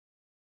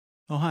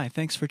Oh, hi,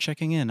 thanks for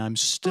checking in. I'm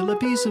still a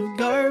piece of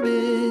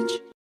garbage.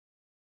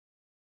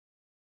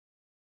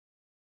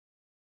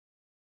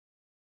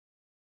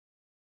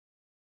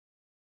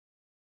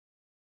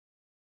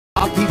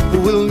 Our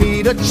people will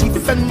need a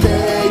chief, and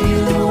there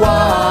you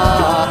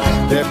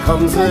are. There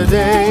comes a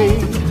day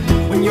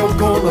when you're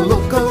gonna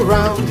look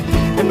around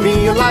and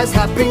realize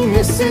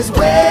happiness is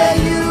where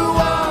you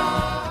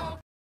are.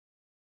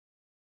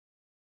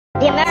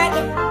 The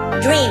American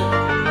dream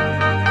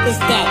is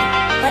dead.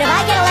 But if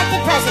I get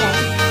elected president,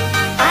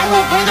 I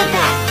will bring it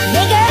back.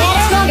 Bigger,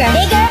 better, stronger.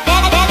 Bigger,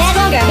 better,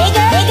 stronger.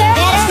 Bigger,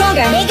 better,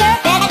 stronger. Bigger,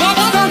 better,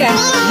 stronger.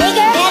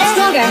 Bigger, better,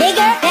 stronger.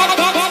 Bigger, better,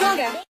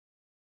 stronger.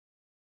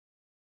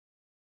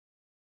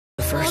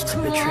 The first to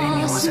betray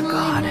me was a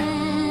god.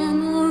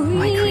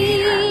 My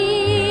creator.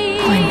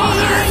 My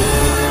mother.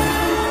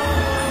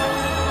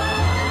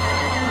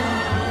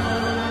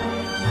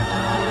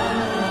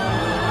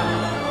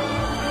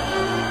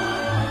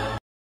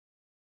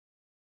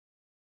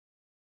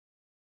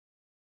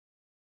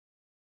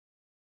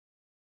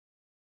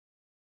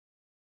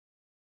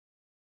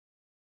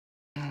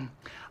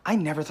 I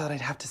never thought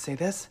I'd have to say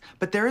this,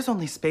 but there is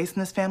only space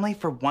in this family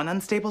for one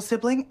unstable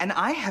sibling, and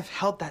I have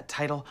held that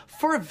title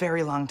for a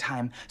very long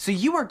time, so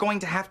you are going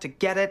to have to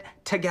get it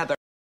together.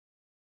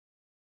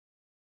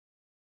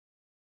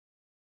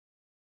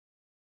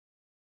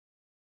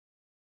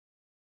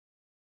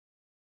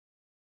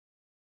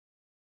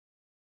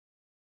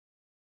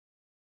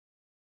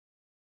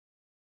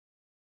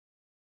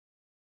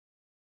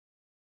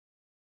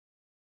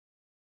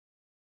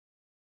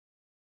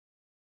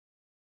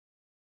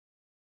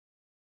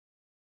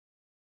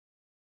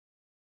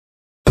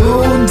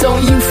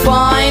 Don't you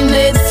find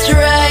it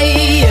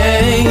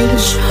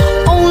strange?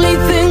 Only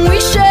thing we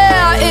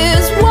share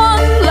is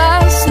one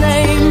last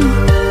name.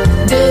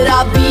 Did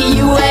I beat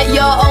you at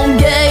your own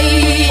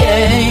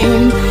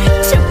game?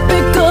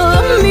 Typical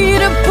of me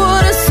to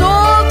put us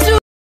all to.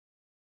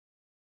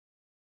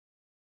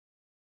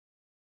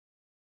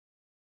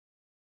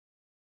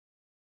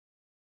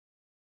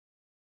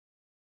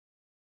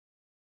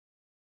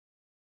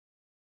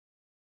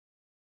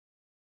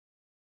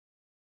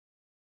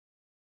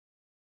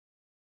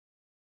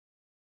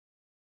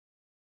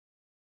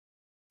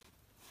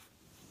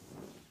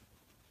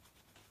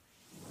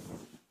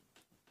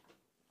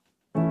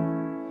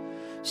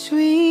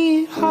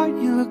 Sweetheart,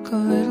 you look a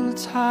little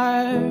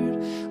tired.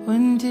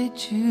 When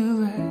did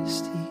you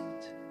rest,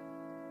 eat?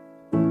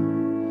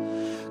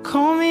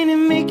 Come in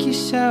and make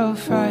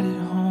yourself right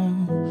at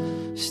home.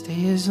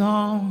 Stay as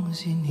long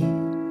as you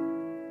need.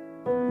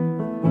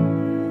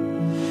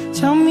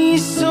 Tell me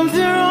is something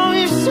wrong.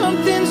 If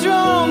something's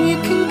wrong, you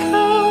can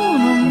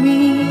count on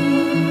me.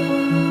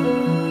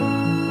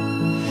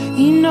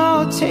 You know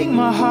I'll take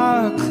my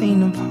heart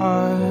clean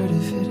apart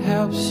if it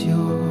helps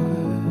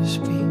yours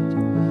beat.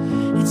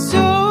 It's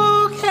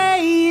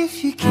okay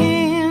if you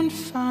can't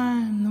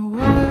find the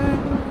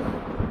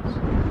words.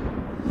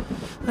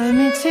 Let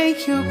me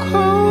take your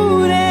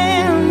coat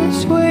and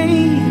this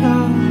weight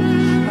off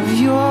of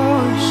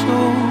your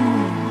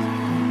shoulders.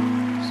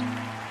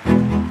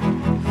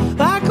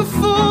 Like a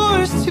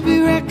force to be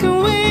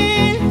reckoned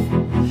with,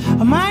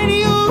 a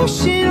mighty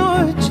ocean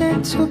or a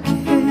gentle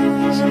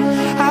kiss.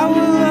 I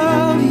will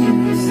love you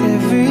with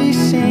every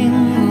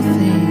single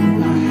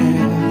thing I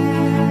have.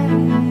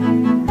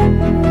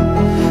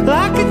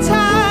 Like a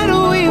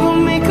tidal wave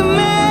will make a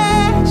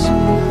mess,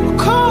 or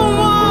cold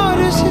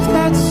waters if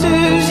that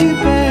serves you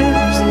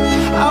best.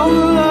 I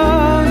will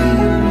love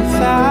you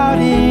without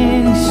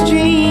any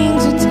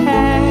strings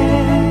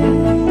attached.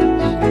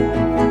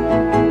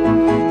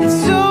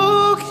 It's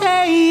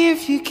okay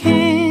if you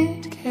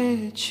can't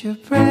catch your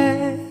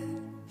breath.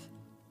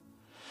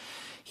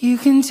 You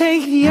can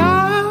take the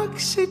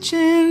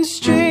oxygen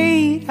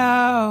straight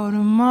out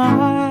of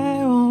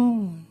my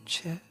own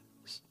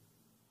chest.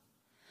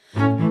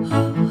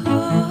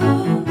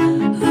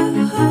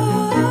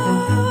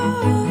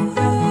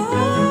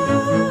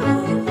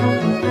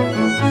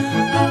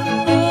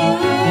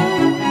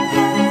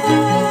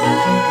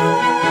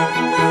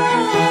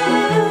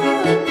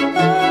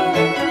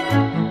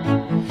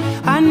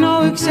 I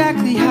know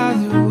exactly how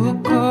the rule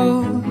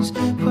goes.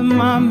 Put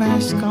my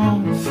mask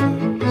on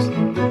first.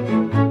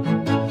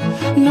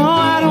 No,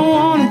 I don't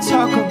want to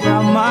talk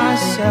about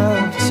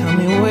myself. Tell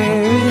me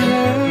where it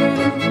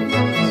hurts.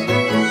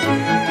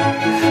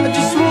 I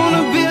just want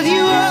to build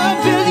you up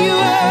till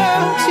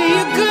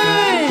you're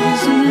good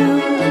as new.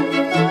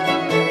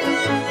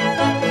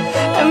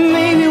 And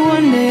maybe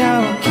one day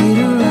I'll get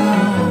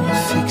around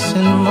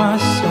fixing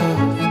myself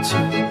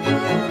too.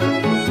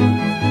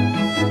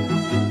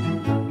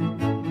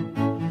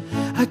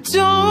 I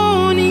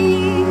don't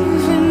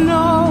even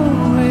know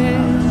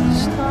where to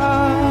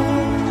start.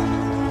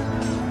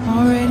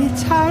 Already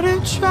tired of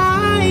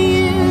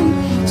trying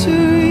to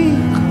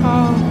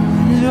recall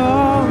it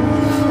all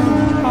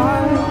from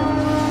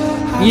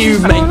heart. You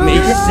make me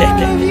sick.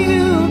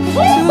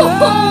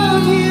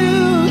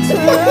 To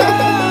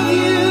love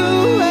you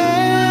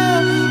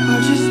well. I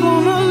just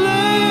wanna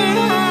learn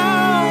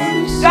how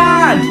to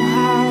Dad!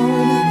 somehow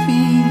to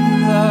be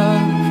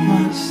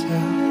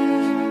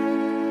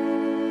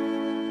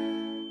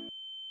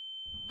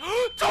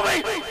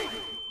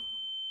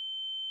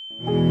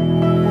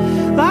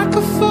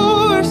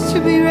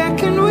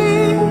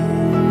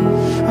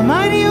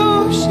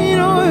ocean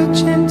or a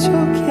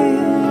gentle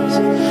kiss.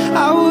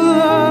 I will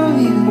love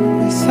you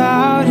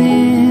without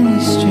any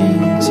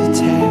strings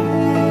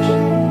attached.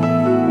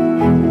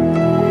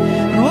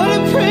 And what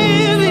a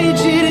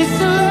privilege it is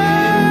to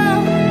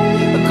love,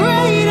 a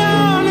great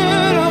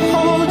honor to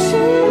hold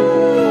you.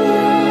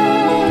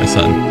 My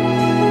son.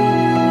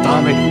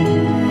 Tommy.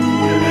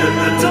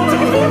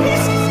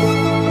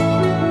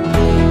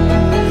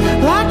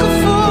 Like a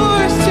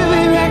force to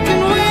be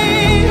reckoned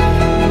with,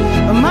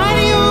 a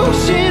mighty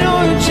ocean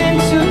or a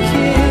gentle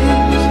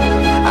kiss.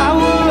 I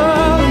will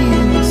love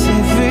you with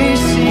every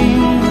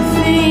single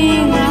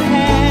thing I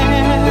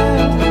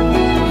have.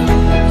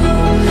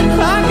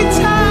 Like a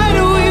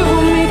tidal wave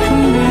will make a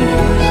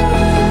mess,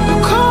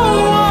 cold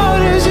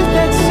waters if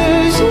that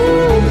serves you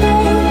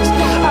best.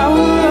 I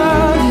will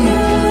love you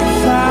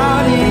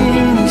without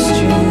any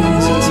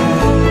strings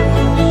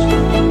attached.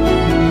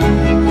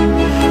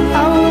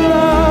 I will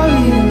love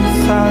you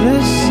without a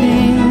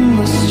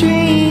single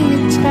string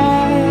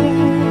attached.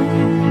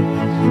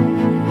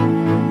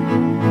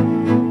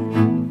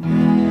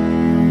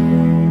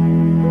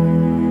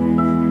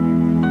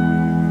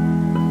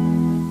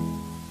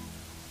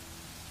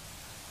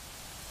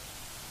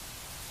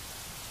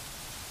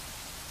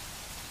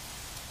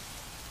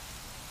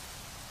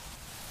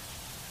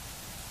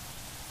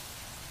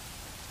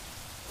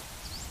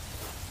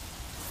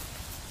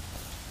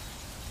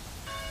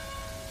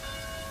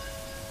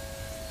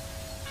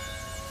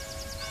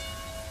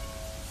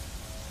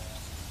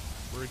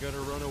 We're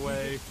gonna run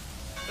away.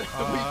 We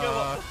go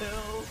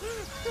uphill.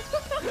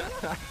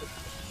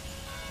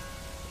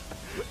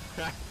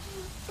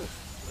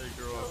 They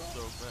grow up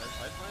so fast.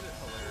 I find it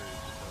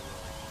hilarious.